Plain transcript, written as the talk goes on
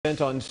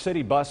On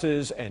city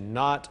buses and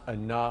not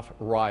enough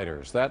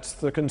riders. That's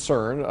the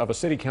concern of a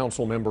city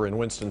council member in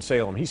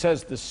Winston-Salem. He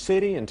says the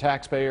city and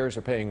taxpayers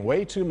are paying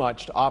way too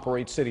much to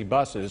operate city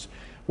buses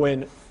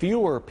when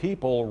fewer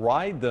people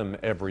ride them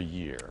every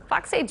year.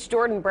 Fox 8's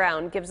Jordan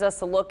Brown gives us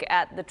a look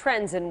at the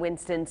trends in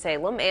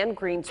Winston-Salem and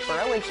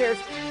Greensboro and shares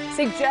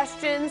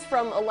suggestions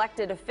from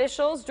elected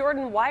officials.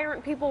 Jordan, why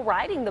aren't people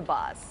riding the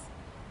bus?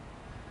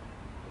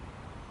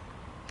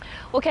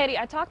 Well, Katie,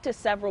 I talked to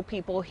several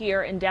people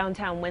here in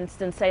downtown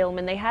Winston-Salem,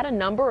 and they had a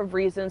number of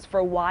reasons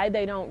for why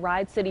they don't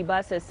ride city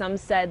buses. Some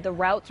said the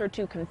routes are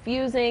too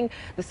confusing,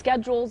 the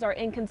schedules are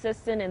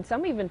inconsistent, and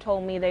some even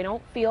told me they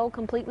don't feel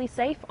completely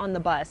safe on the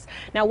bus.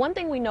 Now, one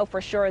thing we know for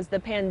sure is the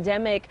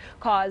pandemic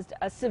caused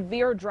a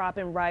severe drop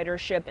in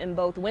ridership in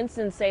both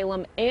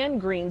Winston-Salem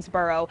and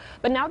Greensboro.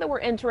 But now that we're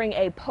entering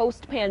a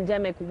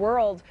post-pandemic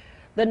world,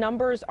 the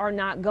numbers are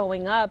not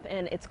going up,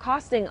 and it's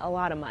costing a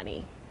lot of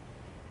money.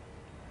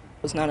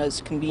 It's not as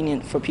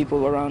convenient for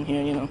people around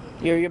here, you know.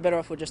 You're better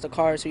off with just a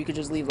car, so you could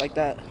just leave like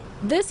that.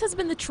 This has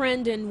been the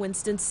trend in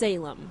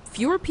Winston-Salem.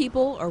 Fewer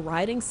people are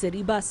riding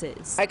city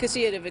buses. I could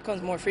see it if it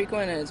becomes more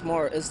frequent and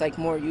it's like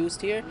more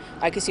used here.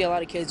 I could see a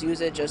lot of kids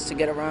use it just to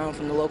get around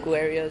from the local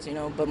areas, you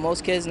know, but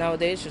most kids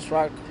nowadays just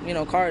rock, you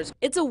know, cars.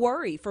 It's a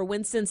worry for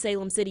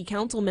Winston-Salem City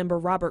Council member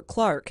Robert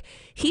Clark.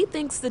 He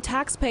thinks the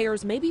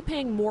taxpayers may be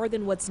paying more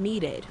than what's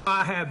needed.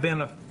 I have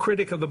been a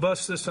critic of the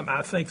bus system.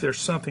 I think there's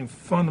something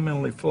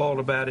fundamentally flawed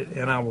about it,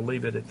 and I will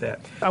leave it at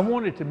that. I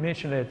wanted to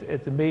mention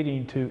at the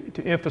meeting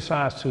to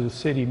emphasize to the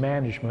city management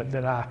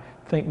that I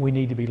think we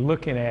need to be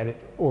looking at it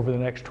over the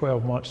next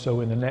 12 months, so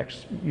in the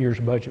next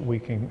year's budget we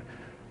can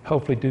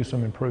hopefully do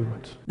some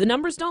improvements. The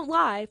numbers don't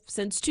lie.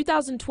 Since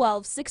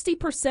 2012,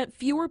 60%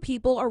 fewer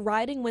people are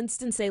riding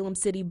Winston-Salem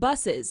city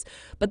buses,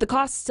 but the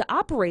costs to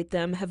operate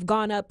them have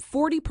gone up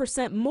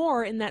 40%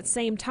 more in that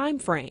same time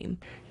frame.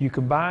 You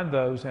combine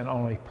those, and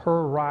on a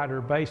per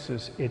rider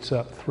basis, it's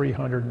up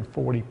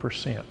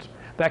 340%.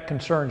 That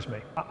concerns me.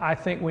 I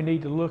think we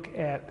need to look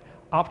at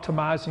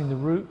optimizing the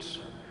routes.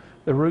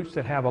 The routes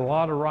that have a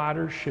lot of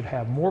riders should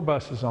have more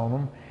buses on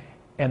them,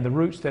 and the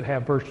routes that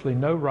have virtually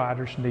no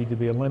riders need to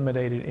be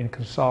eliminated and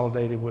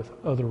consolidated with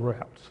other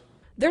routes.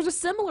 There's a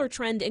similar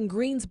trend in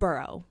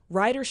Greensboro.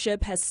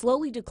 Ridership has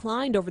slowly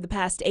declined over the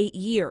past 8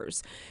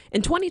 years.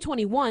 In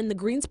 2021, the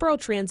Greensboro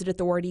Transit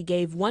Authority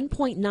gave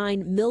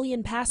 1.9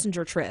 million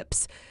passenger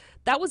trips.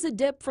 That was a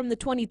dip from the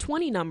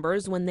 2020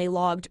 numbers when they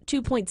logged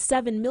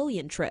 2.7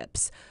 million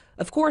trips.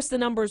 Of course, the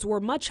numbers were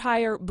much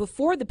higher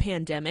before the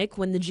pandemic,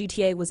 when the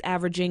GTA was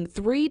averaging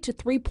 3 to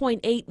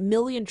 3.8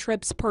 million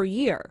trips per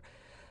year.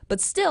 But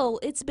still,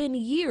 it's been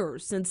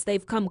years since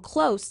they've come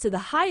close to the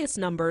highest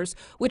numbers,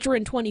 which were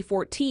in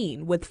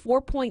 2014, with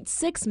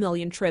 4.6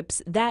 million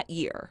trips that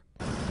year.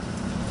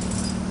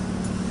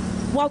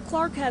 While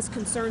Clark has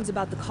concerns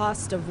about the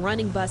cost of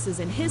running buses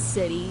in his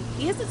city,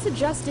 he isn't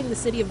suggesting the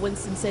city of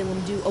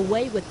Winston-Salem do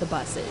away with the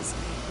buses.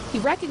 He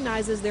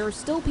recognizes there are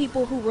still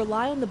people who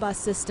rely on the bus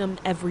system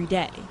every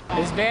day.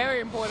 It's very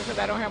important because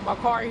I don't have my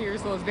car here,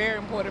 so it's very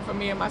important for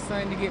me and my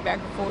son to get back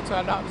and forth to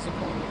our doctor's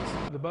appointments.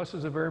 The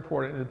buses are very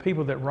important, and the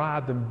people that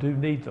ride them do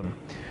need them.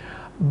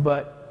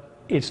 But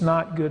it's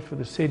not good for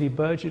the city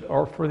budget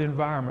or for the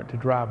environment to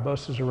drive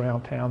buses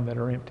around town that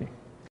are empty.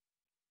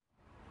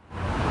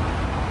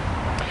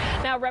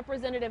 Now, a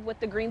representative with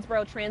the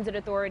Greensboro Transit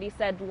Authority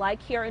said,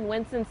 like here in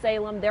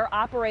Winston-Salem, their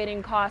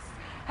operating costs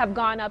have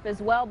gone up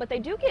as well, but they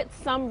do get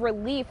some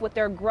relief with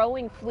their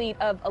growing fleet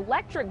of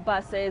electric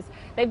buses.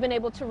 They've been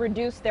able to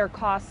reduce their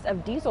costs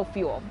of diesel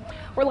fuel.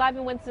 We're live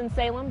in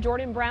Winston-Salem.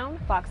 Jordan Brown,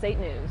 Fox 8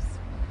 News.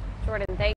 Jordan, thank you.